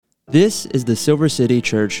This is the Silver City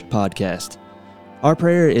Church podcast. Our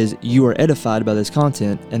prayer is you are edified by this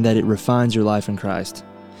content and that it refines your life in Christ.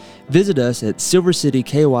 Visit us at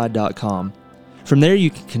silvercityky.com. From there you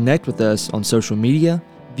can connect with us on social media,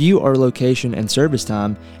 view our location and service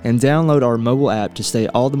time, and download our mobile app to stay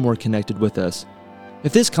all the more connected with us.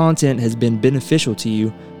 If this content has been beneficial to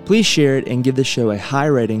you, please share it and give the show a high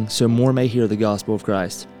rating so more may hear the gospel of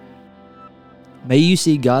Christ. May you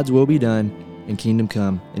see God's will be done and kingdom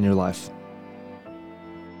come in your life.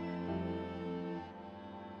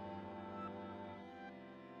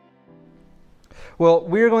 Well,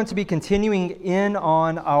 we're going to be continuing in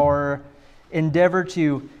on our endeavor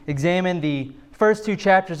to examine the first two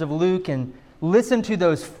chapters of Luke and listen to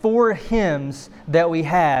those four hymns that we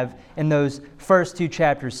have in those first two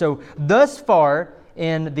chapters. So thus far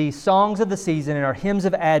in the songs of the season, in our hymns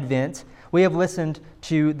of Advent, we have listened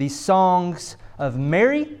to the songs of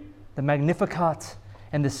Mary, the Magnificat,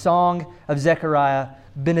 and the song of Zachary,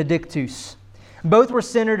 Benedictus. Both were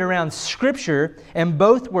centered around Scripture, and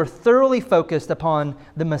both were thoroughly focused upon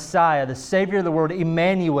the Messiah, the Savior of the world,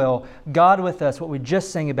 Emmanuel, God with us, what we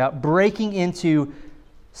just sang about, breaking into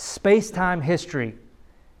space-time history,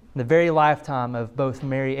 the very lifetime of both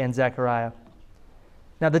Mary and Zachariah.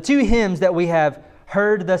 Now, the two hymns that we have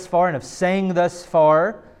heard thus far and have sang thus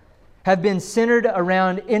far have been centered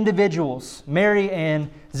around individuals, Mary and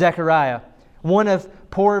Zachariah. One of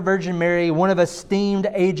poor Virgin Mary, one of esteemed,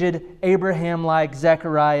 aged Abraham like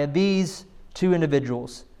Zachariah, these two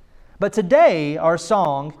individuals. But today, our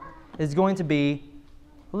song is going to be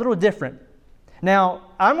a little different. Now,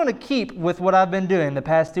 I'm going to keep with what I've been doing the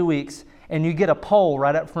past 2 weeks, and you get a poll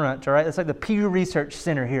right up front, all right? It's like the Pew Research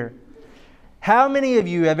Center here. How many of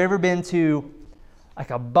you have ever been to like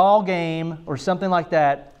a ball game or something like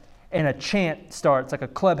that, and a chant starts, like a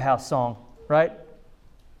clubhouse song, right?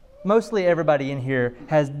 Mostly everybody in here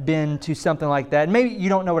has been to something like that. Maybe you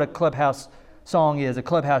don't know what a clubhouse song is, a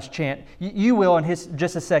clubhouse chant. You will in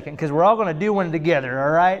just a second, because we're all going to do one together,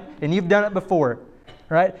 all right? And you've done it before,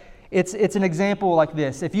 right? It's an example like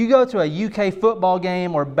this. If you go to a UK football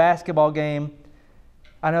game or basketball game,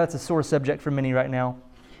 I know it's a sore subject for many right now.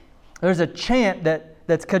 There's a chant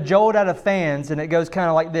that's cajoled out of fans, and it goes kind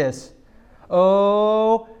of like this.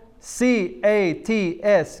 Oh,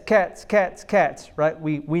 C-A-T-S, cats, cats, cats, right?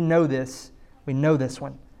 We know this. We know this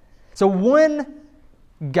one. So one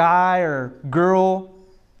guy or girl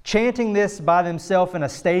chanting this by themselves in a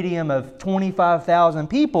stadium of 25,000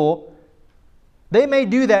 people, they may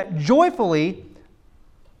do that joyfully,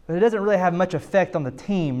 but it doesn't really have much effect on the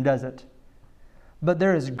team, does it? But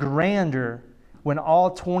there is grandeur when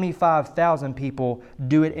all 25,000 people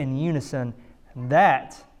do it in unison. And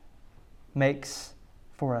that makes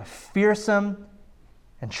for a fearsome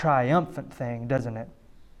and triumphant thing, doesn't it?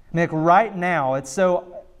 I mean, like right now, it's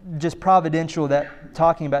so just providential that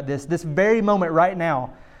talking about this very moment right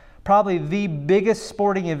now, probably the biggest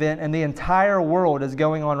sporting event in the entire world is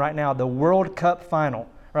going on right now, the World Cup final,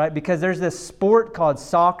 right? Because there's this sport called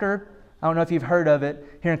soccer. I don't know if you've heard of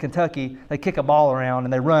it here in Kentucky. They kick a ball around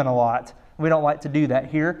and they run a lot. We don't like to do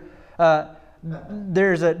that here.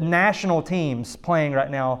 There's a national teams playing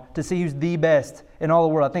right now to see who's the best in all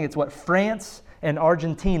the world. I think it's France and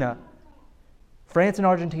Argentina. France and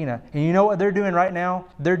Argentina. And you know what they're doing right now?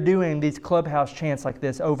 They're doing these clubhouse chants like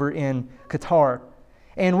this over in Qatar.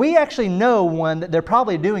 And we actually know one that they're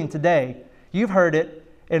probably doing today. You've heard it.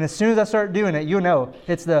 And as soon as I start doing it, you'll know.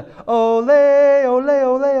 It's the ole, ole,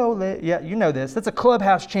 ole, ole. Yeah, you know this. That's a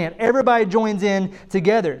clubhouse chant. Everybody joins in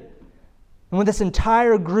together. And when this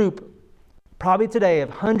entire group, probably today,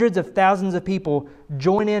 of hundreds of thousands of people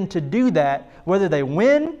join in to do that, whether they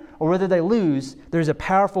win or whether they lose, there's a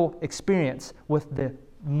powerful experience with the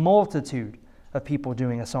multitude of people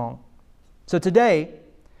doing a song. So today,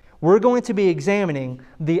 we're going to be examining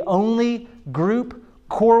the only group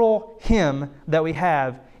choral hymn that we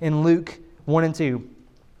have in Luke 1 and 2.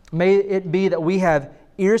 May it be that we have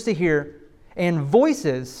ears to hear and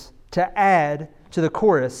voices to add to the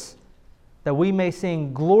chorus, that we may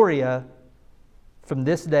sing Gloria from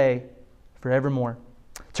this day forevermore.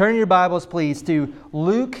 Turn your Bibles, please, to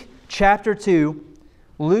Luke chapter 2.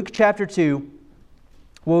 Luke chapter 2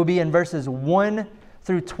 will be in verses 1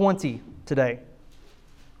 through 20 today.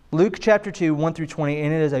 Luke chapter 2, 1 through 20,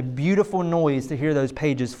 and it is a beautiful noise to hear those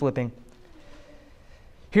pages flipping.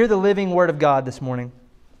 Hear the living Word of God this morning.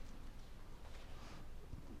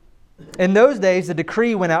 In those days, the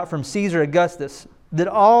decree went out from Caesar Augustus that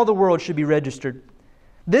all the world should be registered.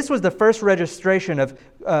 This was the first registration of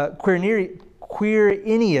Quirinius,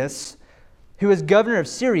 who was governor of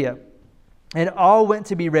Syria, and all went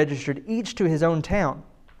to be registered, each to his own town.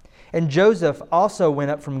 And Joseph also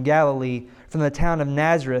went up from Galilee, from the town of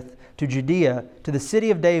Nazareth to Judea, to the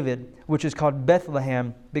city of David, which is called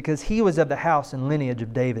Bethlehem, because he was of the house and lineage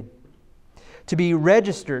of David, to be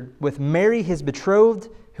registered with Mary his betrothed,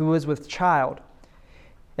 who was with child.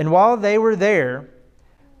 And while they were there,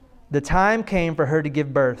 the time came for her to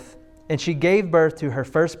give birth. And she gave birth to her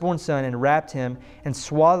firstborn son and wrapped him in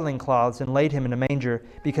swaddling cloths and laid him in a manger,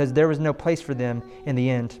 because there was no place for them in the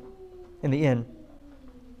inn.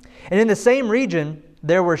 And in the same region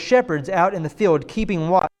there were shepherds out in the field, keeping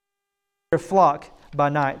watch over their flock by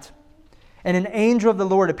night. And an angel of the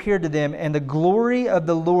Lord appeared to them, and the glory of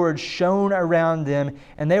the Lord shone around them,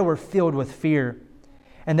 and they were filled with fear.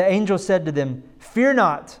 And the angel said to them, "Fear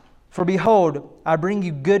not, for behold, I bring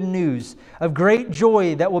you good news of great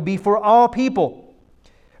joy that will be for all people.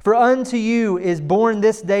 For unto you is born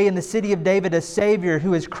this day in the city of David a Savior,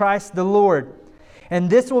 who is Christ the Lord. And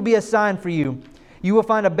this will be a sign for you. You will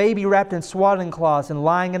find a baby wrapped in swaddling cloths and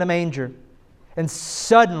lying in a manger." And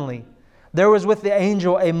suddenly there was with the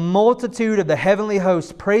angel a multitude of the heavenly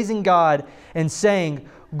host, praising God and saying,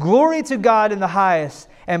 "Glory to God in the highest,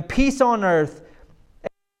 and peace on earth, and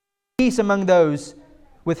peace among those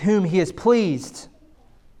with whom He is pleased."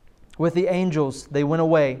 With the angels they went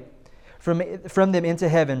away from them into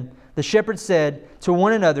heaven. The shepherds said to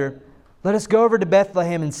one another, "Let us go over to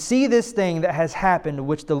Bethlehem and see this thing that has happened,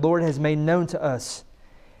 which the Lord has made known to us."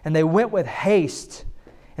 And they went with haste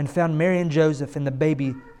and found Mary and Joseph and the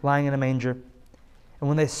baby lying in a manger. And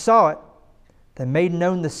when they saw it, they made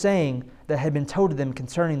known the saying that had been told to them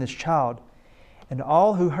concerning this child. And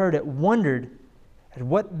all who heard it wondered at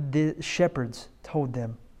what the shepherds told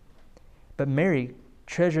them. But Mary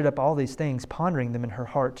treasured up all these things, pondering them in her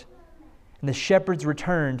heart. And the shepherds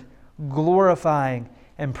returned, glorifying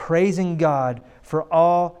and praising God for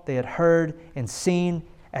all they had heard and seen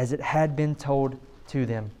as it had been told to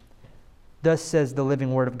them. Thus says the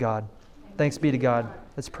living Word of God. Thanks be to God.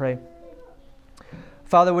 Let's pray.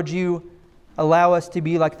 Father, would you allow us to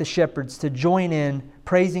be like the shepherds, to join in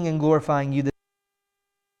praising and glorifying you. The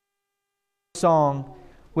song,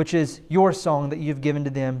 which is your song that you've given to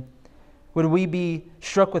them. Would we be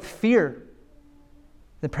struck with fear,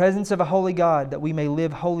 the presence of a holy God, that we may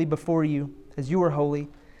live holy before you as you are holy,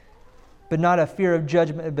 but not a fear of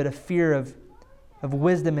judgment, but a fear of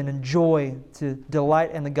wisdom and in joy to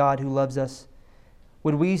delight in the God who loves us.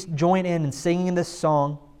 Would we join in singing this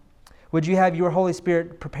song? Would you have your Holy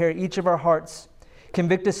Spirit prepare each of our hearts,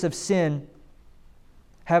 convict us of sin,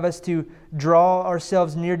 have us to draw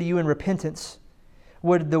ourselves near to you in repentance?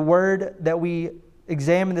 Would the word that we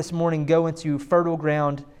examine this morning go into fertile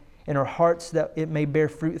ground in our hearts, that it may bear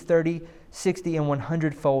fruit 30, 60, and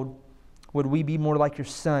 100-fold? Would we be more like your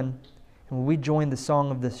Son? And will we join the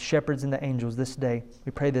song of the shepherds and the angels this day?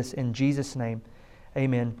 We pray this in Jesus' name.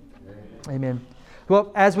 Amen. Amen.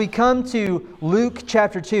 Well, as we come to Luke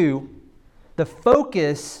chapter 2, the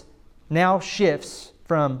focus now shifts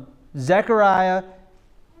from Zachariah,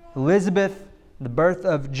 Elizabeth, the birth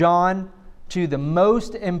of John, to the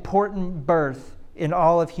most important birth in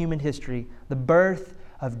all of human history, the birth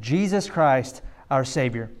of Jesus Christ, our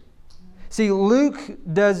Savior. See, Luke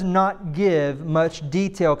does not give much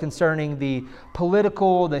detail concerning the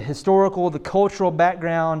political, the historical, the cultural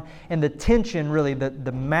background, and the tension, really,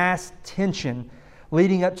 the mass tension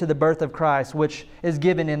leading up to the birth of Christ, which is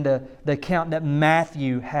given in the account that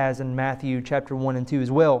Matthew has in Matthew chapter 1 and 2 as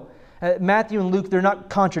well. Matthew and Luke, they're not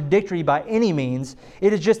contradictory by any means.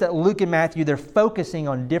 It is just that Luke and Matthew, they're focusing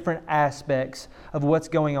on different aspects of what's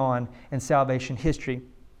going on in salvation history.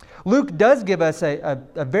 Luke does give us a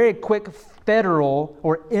very quick federal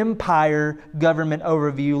or empire government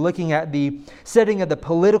overview, looking at the setting of the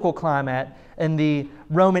political climate in the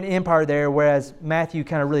Roman Empire there, whereas Matthew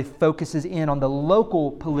kind of really focuses in on the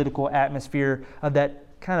local political atmosphere of that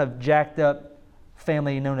kind of jacked up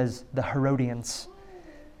family known as the Herodians.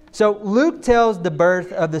 So Luke tells the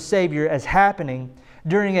birth of the Savior as happening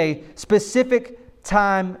during a specific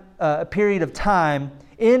time, period of time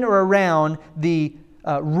in or around the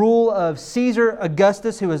rule of Caesar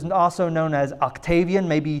Augustus, who is also known as Octavian.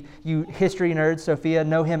 Maybe you history nerds, Sophia,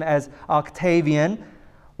 know him as Octavian.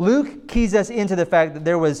 Luke keys us into the fact that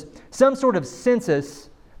there was some sort of census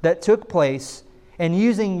that took place, and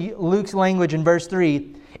using Luke's language in verse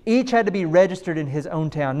 3, each had to be registered in his own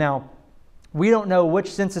town. Now, we don't know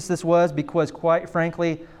which census this was because, quite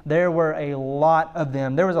frankly, there were a lot of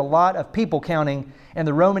them. There was a lot of people counting in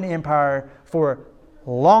the Roman Empire for a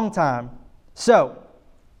long time. So,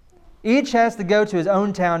 each has to go to his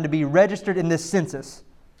own town to be registered in this census.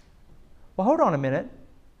 Well, hold on a minute.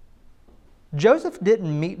 Joseph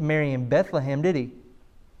didn't meet Mary in Bethlehem, did he?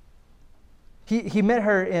 He met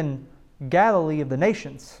her in Galilee of the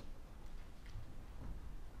nations.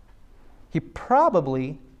 He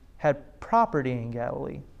probably had property in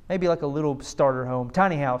Galilee. Maybe like a little starter home,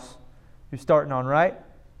 tiny house you're starting on, right?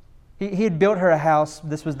 He had built her a house.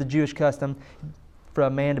 This was the Jewish custom for a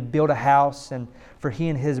man to build a house and for he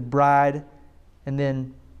and his bride. And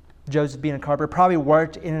then Joseph, being a carpenter, probably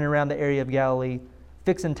worked in and around the area of Galilee,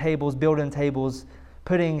 fixing tables, building tables,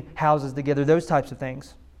 putting houses together, those types of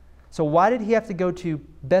things. So why did he have to go to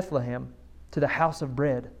Bethlehem, to the house of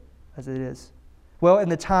bread, as it is? Well, in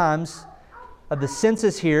the times of the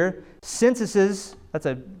census here, censuses, that's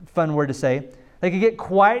a fun word to say, they could get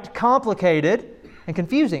quite complicated and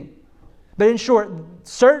confusing. But in short,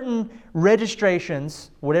 certain registrations,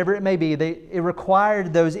 whatever it may be, it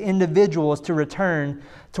required those individuals to return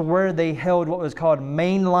to where they held what was called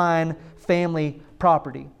mainline family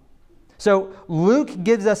property. So Luke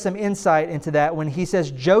gives us some insight into that when he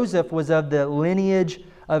says Joseph was of the lineage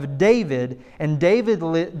of David, and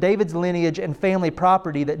David's lineage and family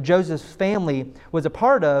property that Joseph's family was a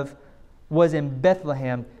part of was in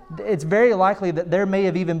Bethlehem. It's very likely that there may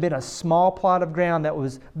have even been a small plot of ground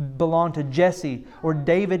that belonged to Jesse or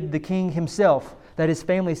David the king himself that his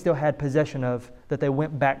family still had possession of that they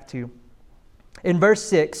went back to. In verse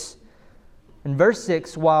 6,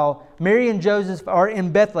 while Mary and Joseph are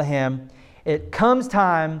in Bethlehem, it comes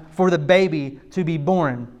time for the baby to be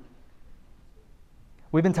born.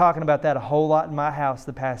 We've been talking about that a whole lot in my house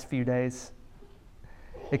the past few days.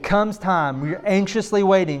 It comes time. We're anxiously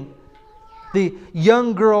waiting. The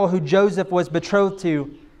young girl who Joseph was betrothed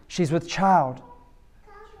to, she's with child.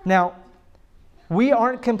 Now, we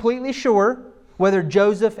aren't completely sure whether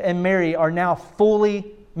Joseph and Mary are now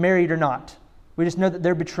fully married or not. We just know that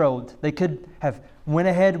they're betrothed. They could have went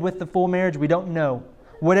ahead with the full marriage. We don't know.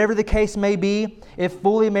 Whatever the case may be, if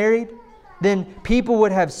fully married, then people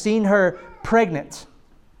would have seen her pregnant,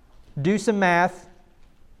 do some math,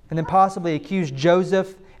 and then possibly accuse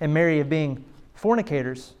Joseph and Mary of being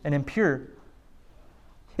fornicators and impure.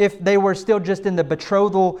 If they were still just in the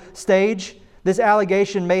betrothal stage, this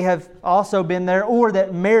allegation may have also been there, or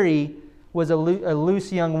that Mary was a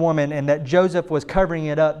loose young woman and that Joseph was covering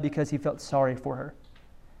it up because he felt sorry for her.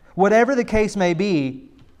 Whatever the case may be,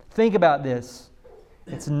 think about this.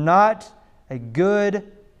 It's not a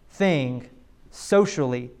good thing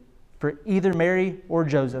socially for either Mary or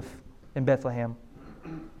Joseph in Bethlehem.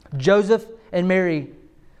 Joseph and Mary,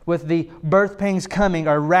 with the birth pangs coming,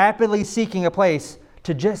 are rapidly seeking a place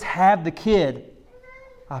to just have the kid.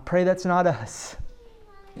 I pray that's not us,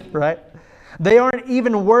 right? They aren't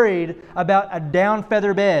even worried about a down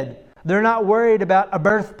feather bed. They're not worried about a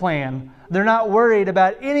birth plan. They're not worried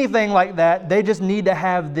about anything like that. They just need to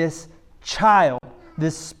have this child,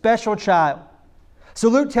 this special child. So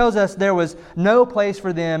Luke tells us there was no place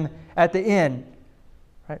for them at the inn.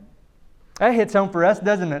 Right? That hits home for us,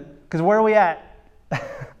 doesn't it? Because where are we at?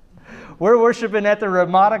 We're worshiping at the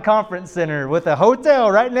Ramada Conference Center with a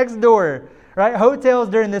hotel right next door. Right? Hotels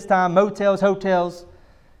during this time, motels, hotels,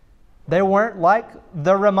 they weren't like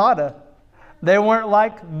the Ramada. They weren't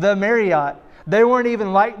like the Marriott. They weren't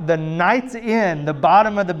even like the Knight's Inn, the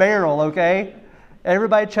bottom of the barrel, okay?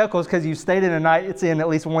 Everybody chuckles because you stayed in a Knight's Inn at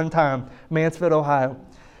least one time, Mansfield, Ohio,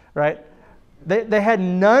 right? They had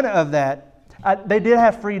none of that. They did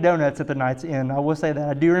have free donuts at the Knight's Inn. I will say that.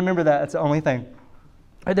 I do remember that. That's the only thing.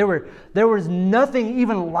 There was nothing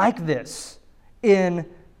even like this in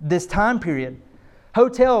this time period.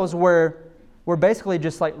 Hotels were basically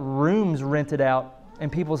just like rooms rented out in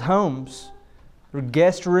people's homes. There were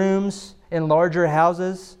guest rooms in larger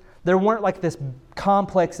houses. There weren't like this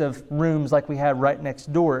complex of rooms like we have right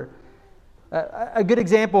next door. A good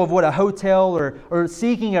example of what a hotel or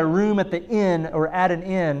seeking a room at the inn or at an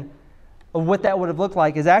inn, of what that would have looked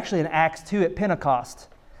like is actually in Acts 2 at Pentecost.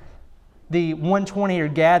 The 120 are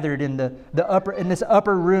gathered in this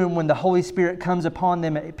upper room when the Holy Spirit comes upon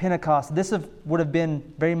them at Pentecost. This would have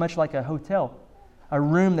been very much like a hotel, a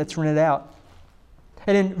room that's rented out.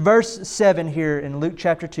 And in verse 7 here in Luke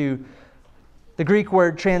chapter 2, the Greek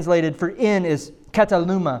word translated for inn is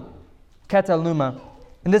kataluma. Kataluma.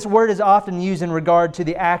 And this word is often used in regard to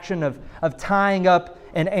the action of tying up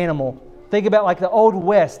an animal. Think about like the Old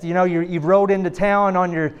West. You know, you've rolled into town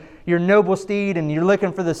on your noble steed and you're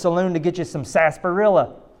looking for the saloon to get you some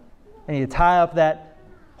sarsaparilla. And you tie up that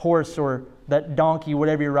horse or that donkey,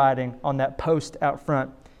 whatever you're riding, on that post out front.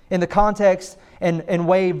 In the context and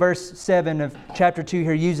way verse 7 of chapter 2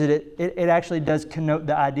 here uses it actually does connote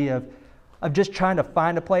the idea of just trying to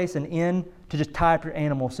find a place, an inn, to just tie up your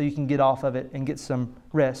animal so you can get off of it and get some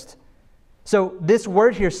rest. So this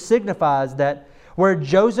word here signifies that where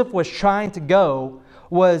Joseph was trying to go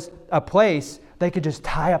was a place they could just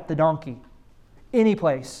tie up the donkey. Any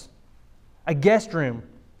place. A guest room.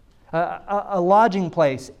 A lodging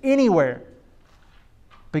place. Anywhere.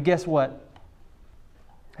 But guess what?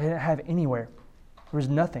 They didn't have anywhere. There was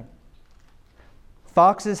nothing.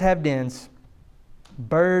 Foxes have dens.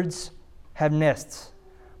 Birds have nests.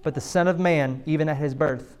 But the Son of Man, even at his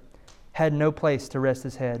birth, had no place to rest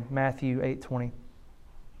his head. Matthew 8:20.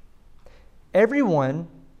 Everyone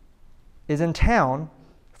is in town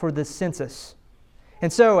for this census.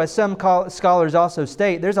 And so, as some scholars also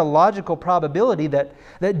state, there's a logical probability that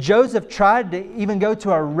Joseph tried to even go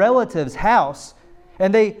to a relative's house,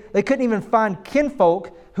 and they couldn't even find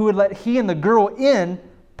kinfolk who would let he and the girl in,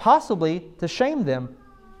 possibly to shame them.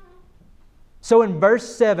 So in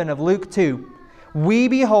verse 7 of Luke 2, we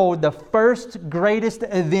behold the first greatest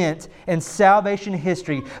event in salvation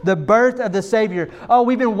history, the birth of the Savior. Oh,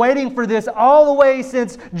 we've been waiting for this all the way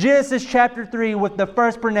since Genesis chapter 3 with the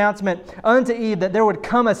first pronouncement unto Eve that there would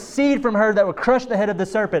come a seed from her that would crush the head of the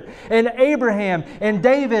serpent. And Abraham and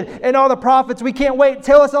David and all the prophets, we can't wait.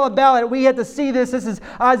 Tell us all about it. We had to see this. This is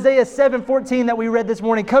Isaiah 7:14 that we read this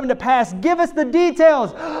morning. Come to pass. Give us the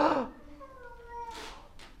details.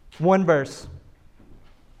 One verse.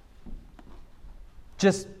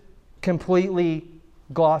 Just completely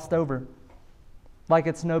glossed over. Like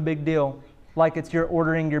it's no big deal. Like it's you're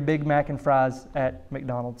ordering your Big Mac and fries at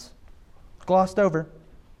McDonald's. Glossed over.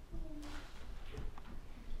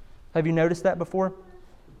 Have you noticed that before?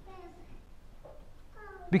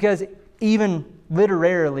 Because even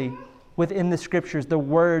literarily within the Scriptures, the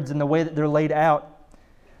words and the way that they're laid out,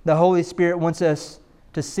 the Holy Spirit wants us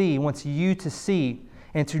to see, wants you to see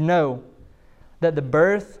and to know that the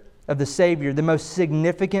birth of the Savior, the most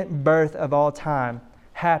significant birth of all time,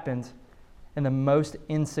 happened in the most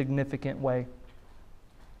insignificant way.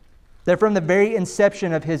 That from the very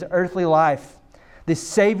inception of His earthly life, the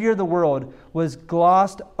Savior of the world was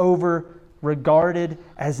glossed over, regarded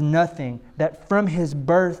as nothing. That from His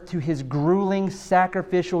birth to His grueling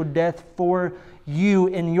sacrificial death for you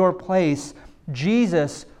in your place,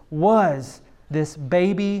 Jesus was this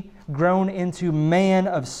baby grown into man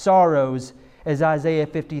of sorrows. As Isaiah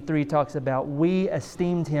 53 talks about, we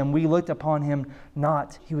esteemed Him, we looked upon Him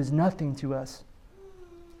not. He was nothing to us.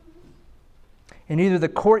 In either the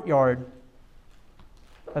courtyard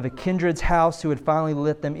of a kindred's house who would finally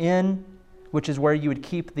let them in, which is where you would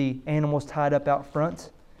keep the animals tied up out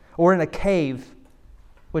front, or in a cave,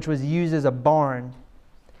 which was used as a barn.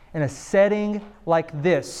 In a setting like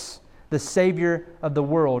this, the Savior of the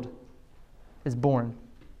world is born.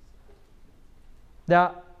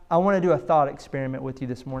 Now, I want to do a thought experiment with you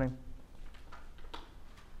this morning.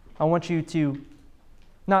 I want you to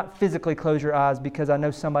not physically close your eyes because I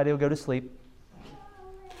know somebody will go to sleep.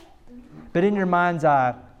 But in your mind's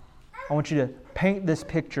eye, I want you to paint this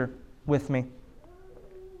picture with me.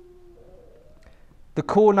 The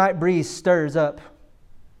cool night breeze stirs up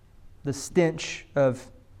the stench of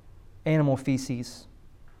animal feces.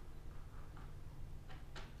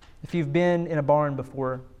 If you've been in a barn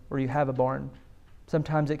before, or you have a barn,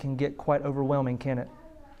 sometimes it can get quite overwhelming, can't it?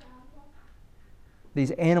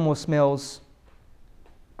 These animal smells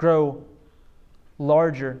grow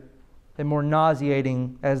larger and more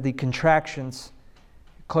nauseating as the contractions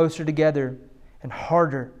get closer together and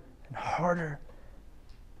harder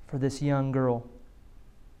for this young girl.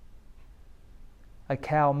 A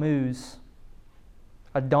cow moos,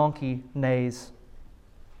 a donkey neighs,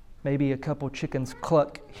 maybe a couple chickens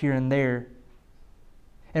cluck here and there.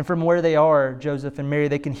 And from where they are, Joseph and Mary,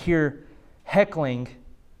 they can hear heckling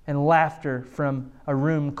and laughter from a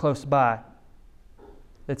room close by.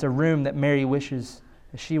 It's a room that Mary wishes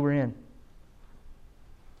that she were in.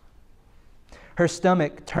 Her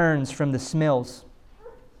stomach turns from the smells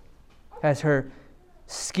as her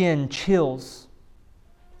skin chills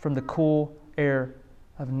from the cool air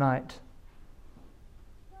of night.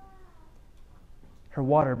 Her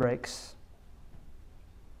water breaks,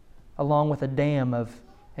 along with a dam of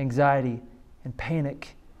anxiety and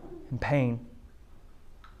panic and pain.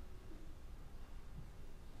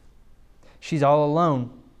 She's all alone.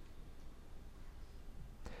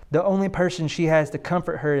 The only person she has to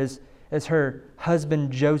comfort her is her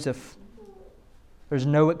husband Joseph. There's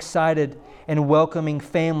no excited and welcoming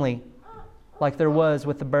family like there was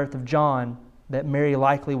with the birth of John that Mary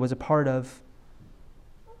likely was a part of.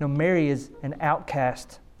 No, Mary is an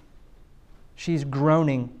outcast. She's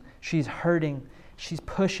groaning, she's hurting, she's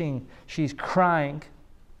pushing, she's crying.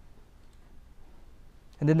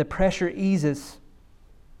 And then the pressure eases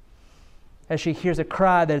as she hears a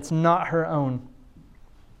cry that it's not her own.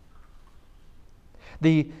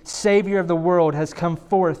 The Savior of the world has come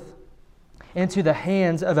forth into the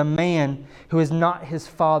hands of a man who is not his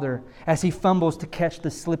father as he fumbles to catch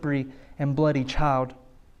the slippery and bloody child.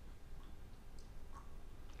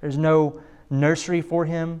 There's no nursery for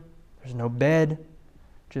him. There's no bed.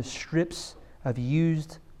 Just strips of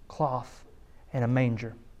used cloth and a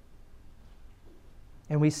manger.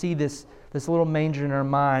 And we see this little manger in our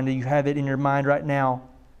mind. You have it in your mind right now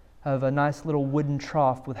of a nice little wooden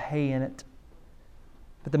trough with hay in it.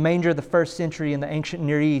 But the manger of the first century in the ancient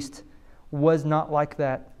Near East was not like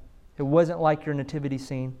that. It wasn't like your nativity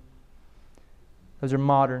scene. Those are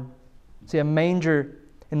modern. See, a manger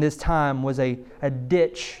in this time was a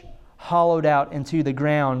ditch hollowed out into the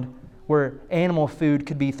ground where animal food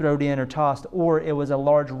could be thrown in or tossed, or it was a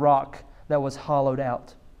large rock that was hollowed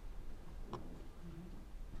out.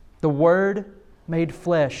 The Word made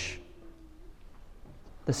flesh,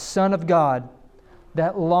 the Son of God,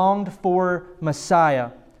 that longed for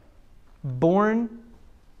Messiah, born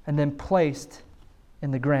and then placed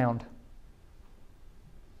in the ground.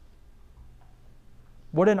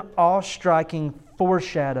 What an awe-striking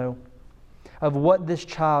foreshadow of what this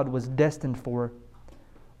child was destined for.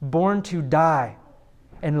 Born to die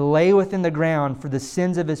and lay within the ground for the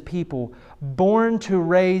sins of His people. Born to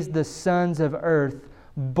raise the sons of earth.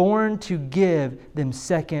 Born to give them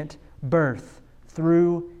second birth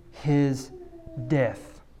through His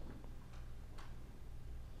death.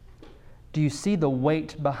 Do you see the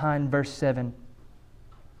weight behind verse 7?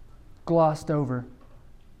 Glossed over,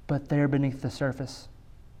 but there beneath the surface.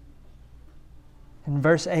 In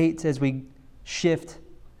verse 8, as we shift,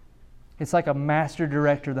 it's like a master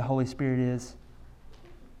director the Holy Spirit is.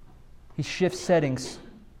 He shifts settings.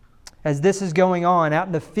 As this is going on, out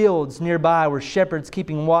in the fields nearby were shepherds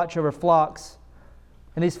keeping watch over flocks.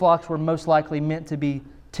 And these flocks were most likely meant to be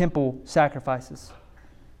temple sacrifices.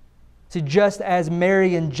 See, just as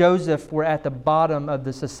Mary and Joseph were at the bottom of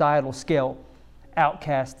the societal scale,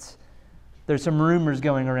 outcasts, there's some rumors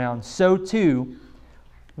going around. So too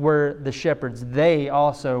were the shepherds. They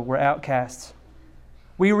also were outcasts.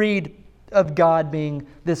 We read of God being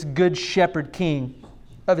this good shepherd king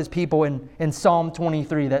of His people in Psalm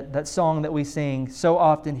 23, that song that we sing so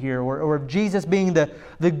often here, or of Jesus being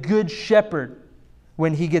the good shepherd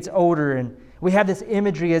when He gets older. And we have this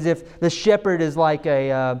imagery as if the shepherd is like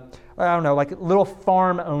like little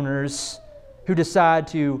farm owners who decide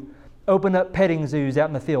to open up petting zoos out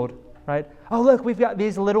in the field, right? Oh, look, we've got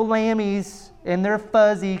these little lammies and they're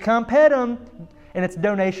fuzzy. Come pet them. And it's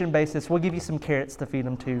donation basis. We'll give you some carrots to feed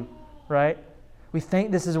them too, right? We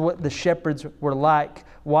think this is what the shepherds were like,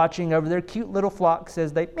 watching over their cute little flocks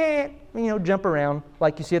as they jump around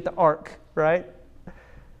like you see at the Ark, right?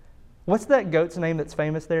 What's that goat's name that's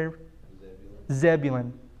famous there?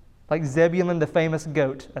 Zebulun. Like Zebulun, the famous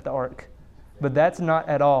goat at the Ark. But that's not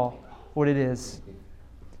at all what it is.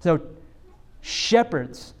 So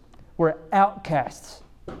shepherds were outcasts.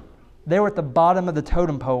 They were at the bottom of the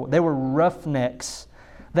totem pole. They were roughnecks.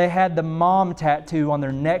 They had the mom tattoo on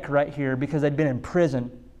their neck right here because they'd been in prison.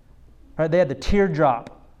 Right? They had the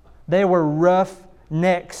teardrop. They were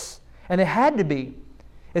roughnecks. And they had to be,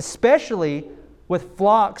 especially with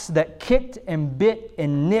flocks that kicked and bit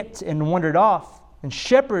and nipped and wandered off. And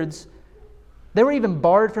shepherds, they were even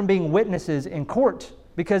barred from being witnesses in court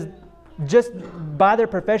because just by their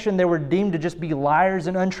profession, they were deemed to just be liars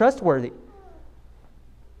and untrustworthy.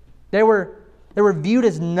 They were viewed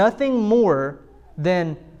as nothing more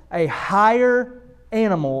than a higher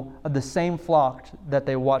animal of the same flock that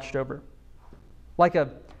they watched over. Like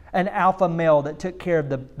an alpha male that took care of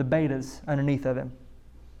the betas underneath of him.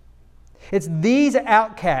 It's these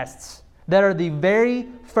outcasts that are the very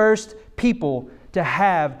first people to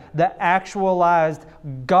have the actualized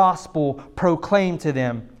gospel proclaimed to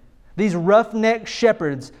them. These roughneck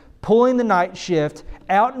shepherds pulling the night shift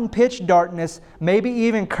out in pitch darkness, maybe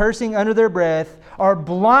even cursing under their breath, are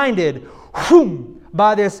blinded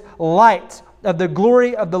by this light of the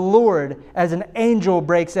glory of the Lord as an angel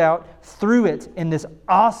breaks out through it in this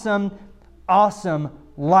awesome, awesome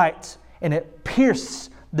light. And it pierces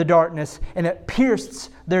the darkness and it pierces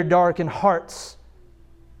their darkened hearts.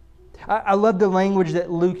 I love the language that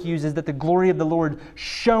Luke uses, that the glory of the Lord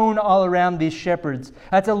shone all around these shepherds.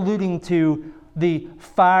 That's alluding to the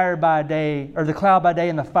fire by day, or the cloud by day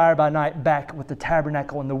and the fire by night back with the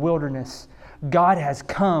tabernacle in the wilderness. God has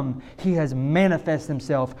come. He has manifested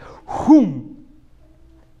Himself. Out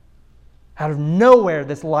of nowhere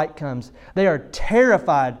this light comes. They are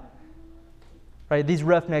terrified. Right? These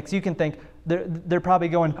roughnecks, you can think, they're probably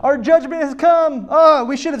going, our judgment has come. Oh,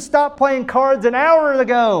 we should have stopped playing cards an hour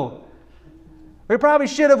ago. We probably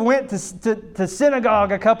should have went to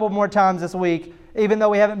synagogue a couple more times this week even though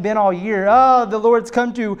we haven't been all year. Oh, the Lord's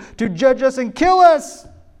come to judge us and kill us.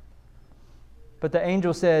 But the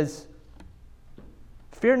angel says,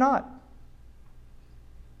 fear not.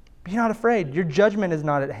 Be not afraid. Your judgment is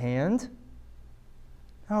not at hand.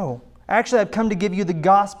 No. Actually, I've come to give you the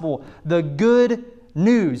gospel, the good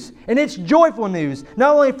news. And it's joyful news,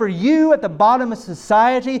 not only for you at the bottom of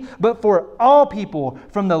society, but for all people,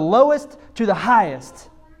 from the lowest to the highest.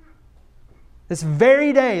 This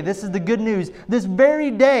very day, this is the good news, this very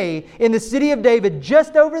day in the city of David,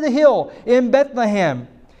 just over the hill in Bethlehem,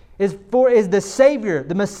 is the Savior,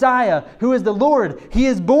 the Messiah, who is the Lord. He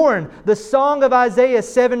is born. The song of Isaiah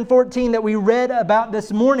 7:14 that we read about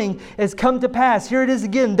this morning has come to pass. Here it is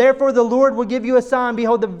again. Therefore the Lord will give you a sign.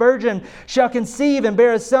 Behold, the virgin shall conceive and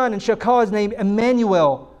bear a son and shall call his name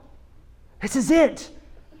Emmanuel. This is it.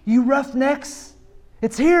 You roughnecks.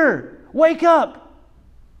 It's here. Wake up.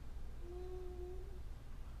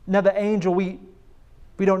 Now the angel, we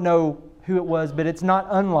don't know who it was, but it's not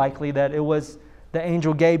unlikely that it was the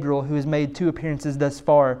angel Gabriel, who has made 2 appearances thus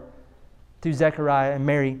far through Zachariah and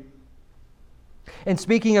Mary. And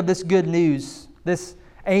speaking of this good news, this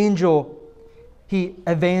angel, he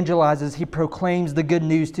evangelizes, he proclaims the good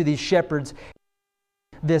news to these shepherds,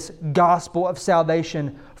 this gospel of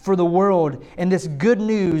salvation for the world. And this good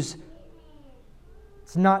news,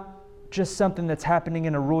 it's not just something that's happening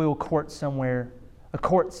in a royal court somewhere, a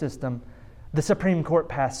court system. The Supreme Court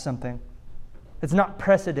passed something. It's not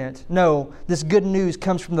precedent. No, this good news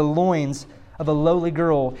comes from the loins of a lowly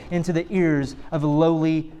girl into the ears of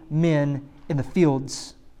lowly men in the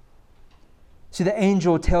fields. See, the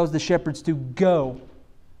angel tells the shepherds to go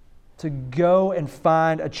and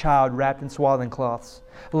find a child wrapped in swaddling cloths,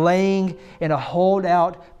 laying in a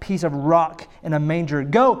holdout piece of rock in a manger.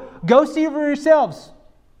 Go see for yourselves.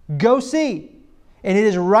 Go see. And it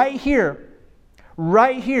is right here,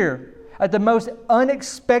 at the most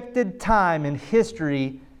unexpected time in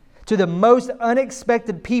history, to the most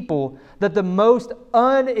unexpected people, that the most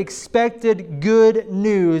unexpected good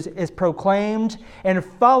news is proclaimed and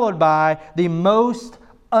followed by the most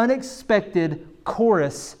unexpected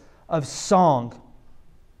chorus of song.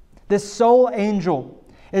 This sole angel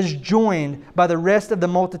is joined by the rest of the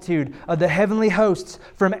multitude of the heavenly hosts,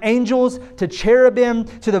 from angels to cherubim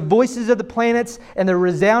to the voices of the planets and the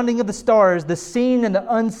resounding of the stars. The seen and the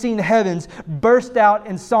unseen heavens burst out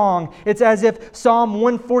in song. It's as if Psalm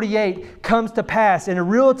 148 comes to pass in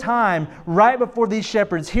real time right before these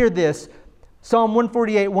shepherds hear this. Psalm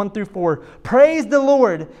 148, 1-4. Praise the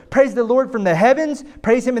Lord from the heavens.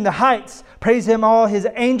 Praise Him in the heights. Praise Him, all His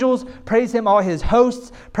angels. Praise Him, all His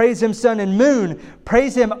hosts. Praise Him, sun and moon.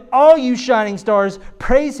 Praise Him, all you shining stars.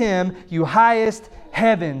 Praise Him, you highest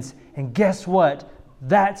heavens. And guess what?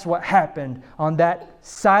 That's what happened on that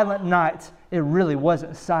silent night. It really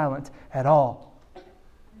wasn't silent at all.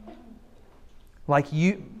 Like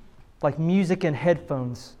music in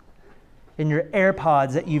headphones, in your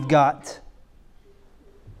AirPods that you've got.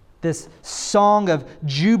 This song of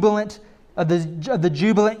the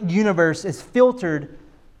jubilant universe is filtered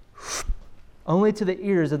only to the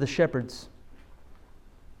ears of the shepherds.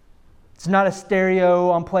 It's not a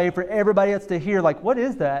stereo on play for everybody else to hear. Like, what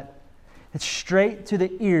is that? It's straight to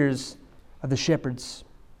the ears of the shepherds.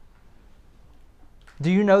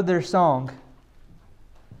 Do you know their song?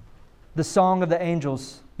 The song of the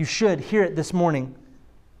angels. You should hear it this morning.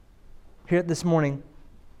 Hear it this morning.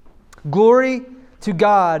 Glory to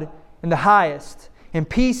God in the highest, and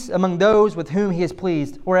peace among those with whom He is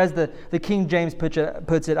pleased. Or as the King James puts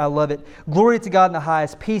it, I love it. Glory to God in the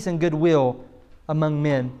highest, peace and goodwill among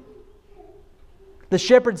men. The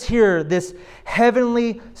shepherds hear this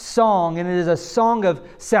heavenly song, and it is a song of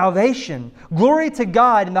salvation. Glory to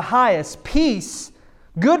God in the highest, peace,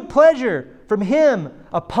 good pleasure from Him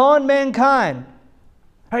upon mankind.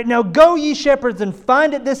 All right, now go ye shepherds and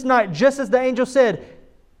find it this night, just as the angel said.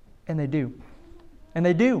 And they do. And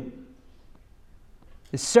they do.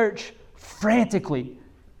 They search frantically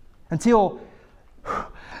until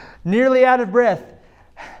nearly out of breath.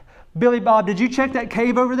 Billy Bob, did you check that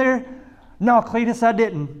cave over there? No, Cletus, I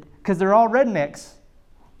didn't, because they're all rednecks.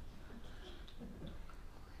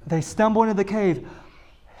 They stumble into the cave,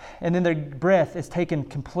 and then their breath is taken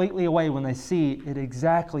completely away when they see it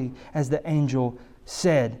exactly as the angel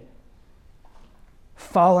said.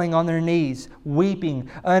 Falling on their knees, weeping,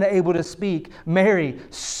 unable to speak. Mary,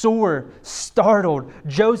 sore, startled.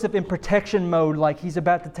 Joseph in protection mode, like he's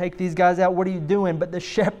about to take these guys out. What are you doing? But the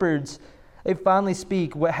shepherds, they finally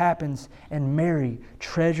speak. What happens? And Mary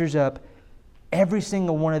treasures up every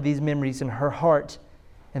single one of these memories in her heart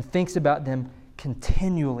and thinks about them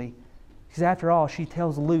continually. Because after all, she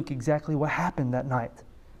tells Luke exactly what happened that night.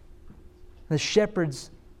 The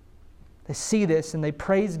shepherds, they see this and they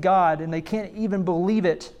praise God and they can't even believe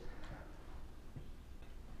it.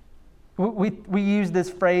 We use this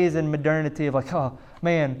phrase in modernity of like, oh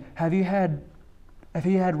man, have you had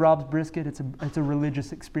Rob's brisket? It's a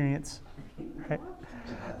religious experience. Right?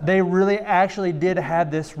 They really actually did have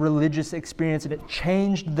this religious experience and it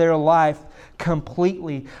changed their life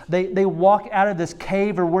completely. They walk out of this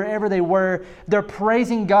cave or wherever they were. They're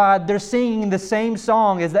praising God. They're singing the same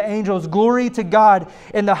song as the angels. Glory to God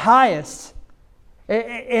in the highest.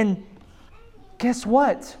 And guess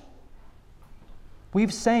what?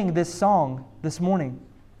 We've sang this song this morning.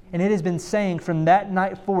 And it has been sang from that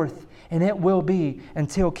night forth. And it will be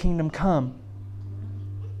until kingdom come.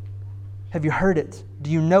 Have you heard it? Do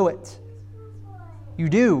you know it? You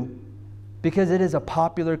do, because it is a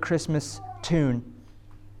popular Christmas tune.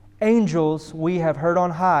 Angels we have heard on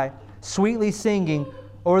high, sweetly singing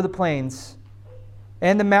o'er the plains,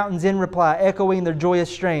 and the mountains in reply, echoing their joyous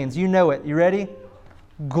strains. You know it. You ready?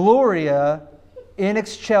 Gloria in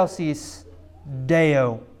excelsis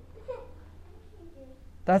Deo.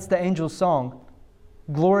 That's the angel's song.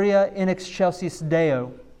 Gloria in excelsis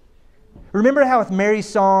Deo. Remember how with Mary's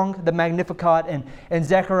song, the Magnificat, and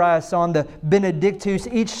Zachariah's song, the Benedictus,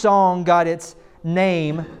 each song got its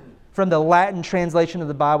name from the Latin translation of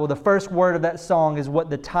the Bible. The first word of that song is what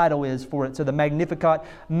the title is for it. So the Magnificat,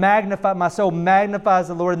 magnify, my soul magnifies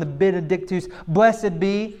the Lord, and the Benedictus, blessed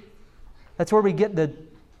be. That's where we get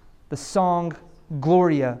the song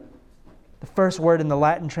Gloria. The first word in the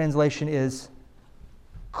Latin translation is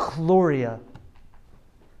Gloria.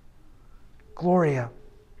 Gloria.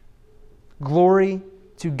 Glory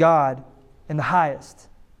to God in the highest.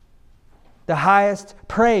 The highest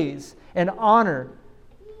praise and honor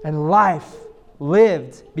and life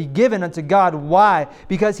lived be given unto God. Why?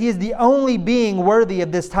 Because He is the only being worthy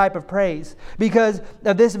of this type of praise. Because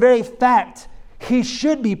of this very fact, He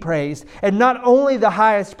should be praised. And not only the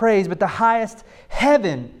highest praise, but the highest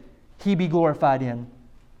heaven He be glorified in.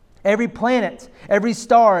 Every planet, every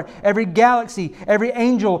star, every galaxy, every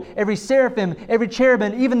angel, every seraphim, every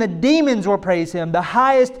cherubim, even the demons will praise Him. The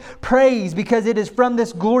highest praise, because it is from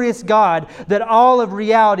this glorious God that all of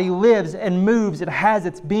reality lives and moves and has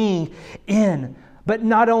its being in. But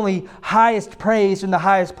not only highest praise from the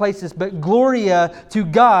highest places, but Gloria to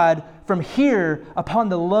God from here upon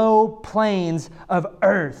the low plains of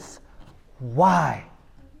earth. Why?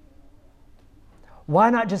 Why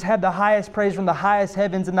not just have the highest praise from the highest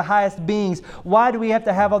heavens and the highest beings? Why do we have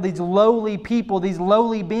to have all these lowly people, these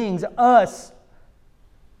lowly beings, us,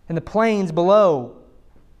 in the plains below?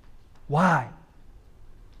 Why?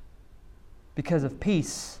 Because of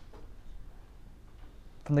peace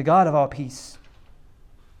from the God of all peace.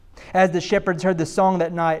 As the shepherds heard the song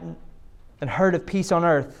that night and heard of peace on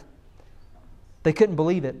earth, they couldn't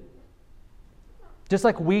believe it. Just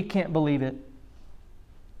like we can't believe it.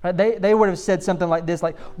 Right? They would have said something like this,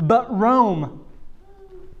 like, but Rome.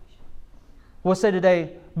 We'll say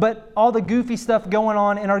today, but all the goofy stuff going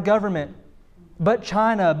on in our government. But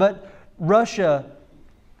China, but Russia.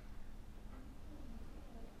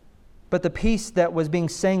 But the peace that was being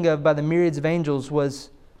sang of by the myriads of angels was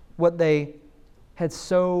what they had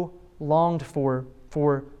so longed for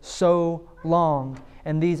so long.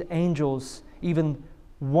 And these angels even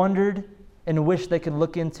wondered and wished they could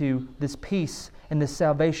look into this peace and this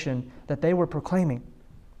salvation that they were proclaiming.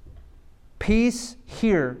 Peace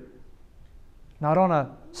here, not on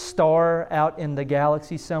a star out in the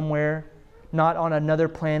galaxy somewhere, not on another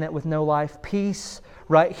planet with no life. Peace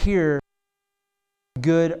right here,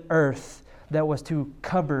 good earth that was to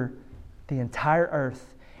cover the entire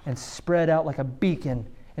earth and spread out like a beacon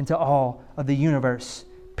into all of the universe.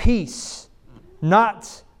 Peace,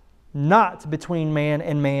 not between man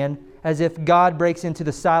and man, as if God breaks into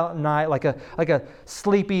the silent night like a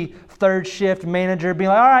sleepy third shift manager being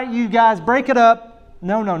like, all right, you guys, break it up.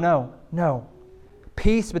 No.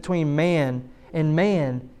 Peace between man and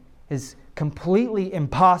man is completely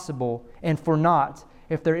impossible and for naught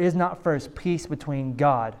if there is not first peace between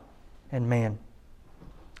God and man.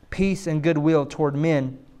 Peace and goodwill toward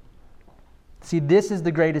men. See, this is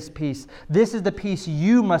the greatest peace. This is the peace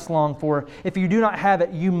you must long for. If you do not have it,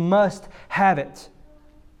 you must have it.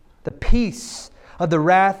 The peace of the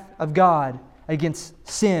wrath of God against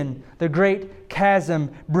sin, the great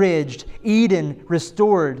chasm bridged, Eden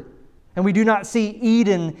restored. And we do not see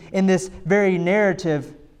Eden in this very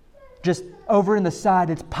narrative just over in the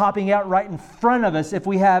side. It's popping out right in front of us if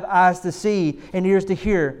we have eyes to see and ears to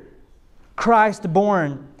hear. Christ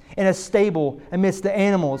born in a stable amidst the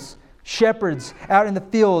animals. Shepherds out in the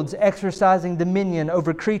fields exercising dominion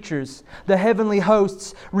over creatures. The heavenly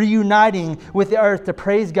hosts reuniting with the earth to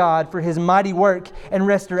praise God for His mighty work and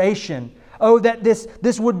restoration. Oh, that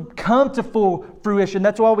this would come to full fruition.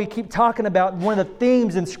 That's why we keep talking about one of the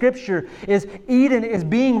themes in Scripture is Eden is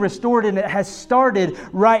being restored, and it has started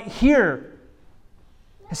right here.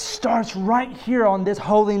 It starts right here on this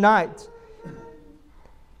holy night.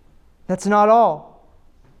 That's not all.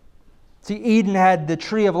 See, Eden had the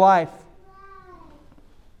tree of life.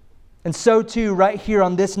 And so too, right here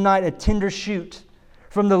on this night, a tender shoot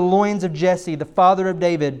from the loins of Jesse, the father of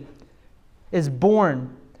David, is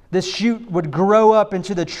born. This shoot would grow up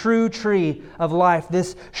into the true tree of life.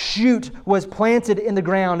 This shoot was planted in the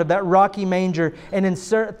ground of that rocky manger, and in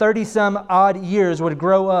 30-some odd years would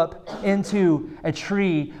grow up into a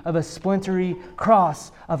tree of a splintery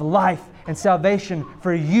cross of life and salvation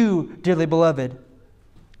for you, dearly beloved.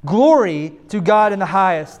 Glory to God in the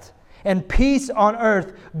highest, and peace on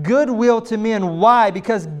earth, goodwill to men. Why?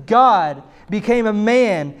 Because God became a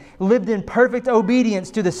man, lived in perfect obedience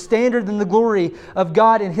to the standard and the glory of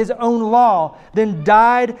God in His own law, then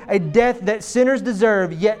died a death that sinners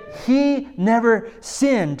deserve, yet He never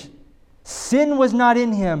sinned. Sin was not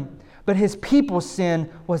in Him, but His people's sin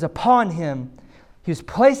was upon Him. He was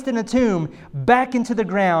placed in a tomb, back into the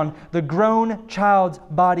ground. The grown child's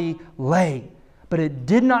body lay. But it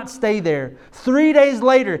did not stay there. 3 days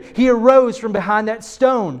later, He arose from behind that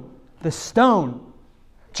stone, the stone,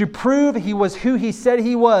 to prove He was who He said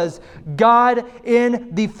He was, God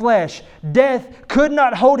in the flesh. Death could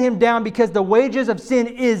not hold Him down because the wages of sin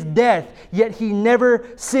is death, yet He never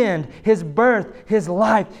sinned. His birth, His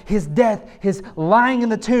life, His death, His lying in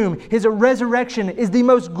the tomb, His resurrection is the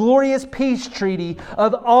most glorious peace treaty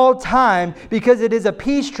of all time, because it is a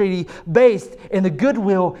peace treaty based in the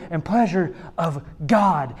goodwill and pleasure of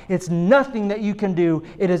God. It's nothing that you can do.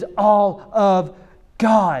 It is all of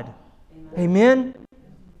God. Amen?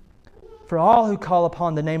 For all who call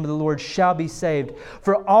upon the name of the Lord shall be saved.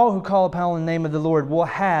 For all who call upon the name of the Lord will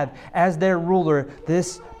have as their ruler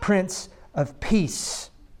this Prince of Peace.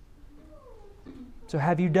 So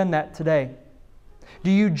have you done that today? Do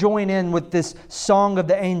you join in with this song of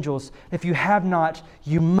the angels? If you have not,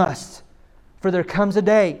 you must. For there comes a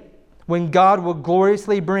day when God will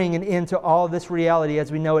gloriously bring an end to all of this reality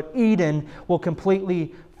as we know it. Eden will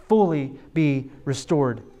completely, fully be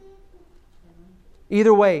restored.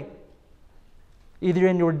 Either way, either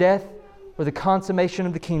in your death or the consummation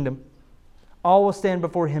of the kingdom, all will stand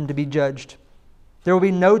before Him to be judged. There will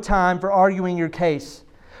be no time for arguing your case.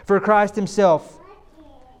 For Christ Himself,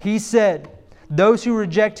 He said, those who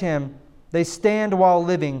reject Him, they stand while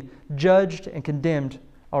living, judged and condemned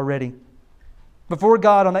already. Before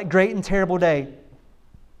God on that great and terrible day,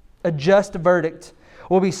 a just verdict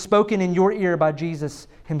will be spoken in your ear by Jesus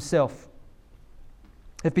Himself.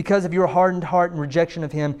 If because of your hardened heart and rejection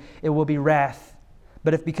of Him, it will be wrath.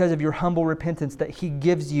 But if because of your humble repentance that He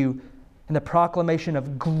gives you and the proclamation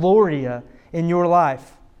of Gloria in your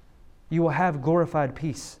life, you will have glorified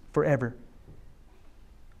peace forever.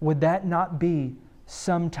 Would that not be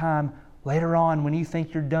sometime later on when you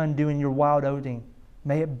think you're done doing your wild oathing?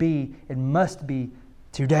 May it be, it must be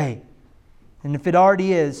today. And if it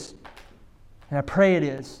already is, and I pray it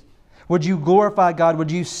is, would you glorify God?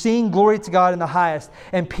 Would you sing glory to God in the highest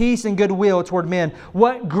and peace and goodwill toward men?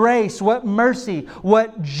 What grace, what mercy,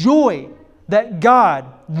 what joy that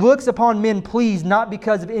God looks upon men pleased, not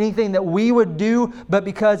because of anything that we would do, but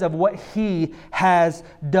because of what He has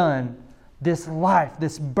done. This life,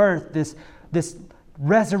 this birth, this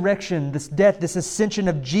resurrection, this death, this ascension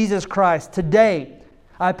of Jesus Christ. Today,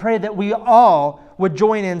 I pray that we all would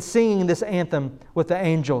join in singing this anthem with the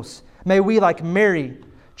angels. May we, like Mary,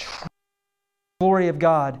 glory of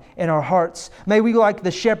God in our hearts. May we, like the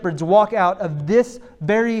shepherds, walk out of this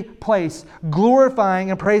very place glorifying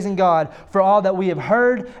and praising God for all that we have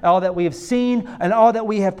heard, all that we have seen, and all that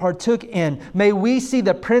we have partook in. May we see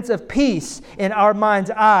the Prince of Peace in our mind's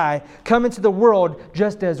eye come into the world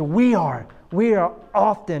just as we are. We are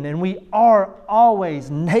often and we are always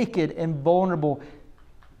naked and vulnerable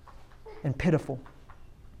and pitiful.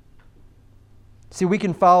 See, we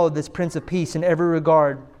can follow this Prince of Peace in every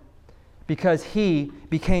regard, because He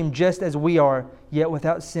became just as we are, yet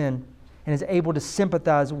without sin, and is able to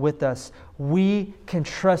sympathize with us. We can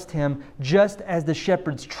trust Him just as the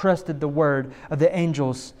shepherds trusted the word of the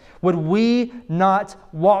angels. Would we not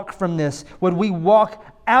walk from this? Would we walk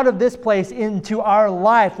out of this place into our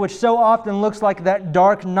life, which so often looks like that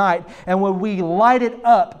dark night, and would we light it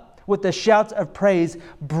up with the shouts of praise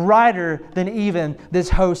brighter than even this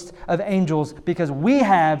host of angels, because we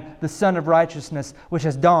have the Son of Righteousness which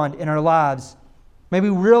has dawned in our lives. May we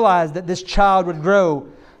realize that this child would grow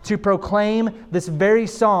to proclaim this very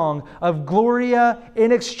song of Gloria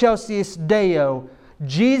in excelsis Deo.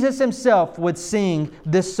 Jesus Himself would sing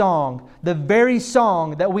this song, the very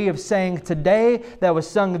song that we have sang today, that was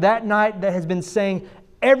sung that night, that has been sang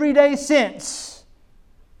every day since.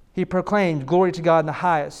 He proclaimed, "Glory to God in the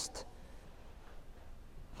highest."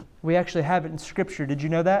 We actually have it in Scripture. Did you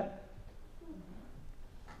know that?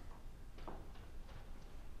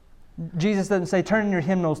 Jesus doesn't say, turn in your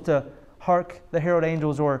hymnals to Hark the Herald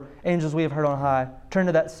Angels or Angels We Have Heard on High. Turn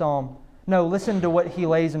to that psalm. No, listen to what He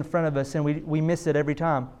lays in front of us, and we miss it every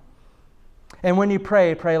time. And when you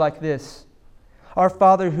pray, pray like this. Our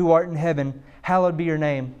Father who art in heaven, hallowed be your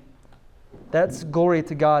name. That's glory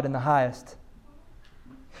to God in the highest.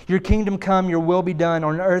 Your kingdom come, your will be done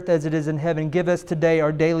on earth as it is in heaven. Give us today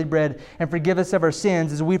our daily bread and forgive us of our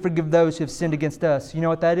sins as we forgive those who have sinned against us. You know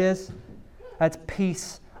what that is? That's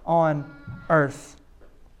peace on earth.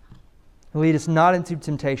 Lead us not into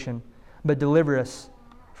temptation, but deliver us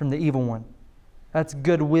from the evil one. That's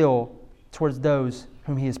goodwill towards those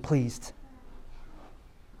whom He is pleased.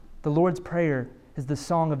 The Lord's Prayer is the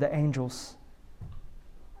song of the angels.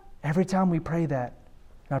 Every time we pray that,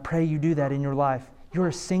 and I pray you do that in your life, you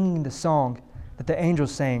are singing the song that the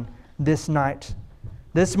angels sang this night.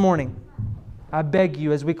 This morning, I beg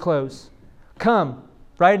you as we close, come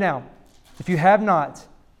right now. If you have not,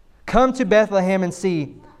 come to Bethlehem and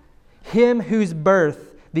see Him whose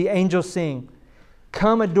birth the angels sing.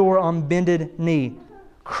 Come adore on bended knee.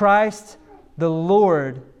 Christ the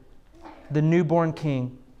Lord, the newborn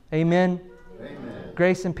King. Amen. Amen.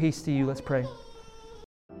 Grace and peace to you. Let's pray.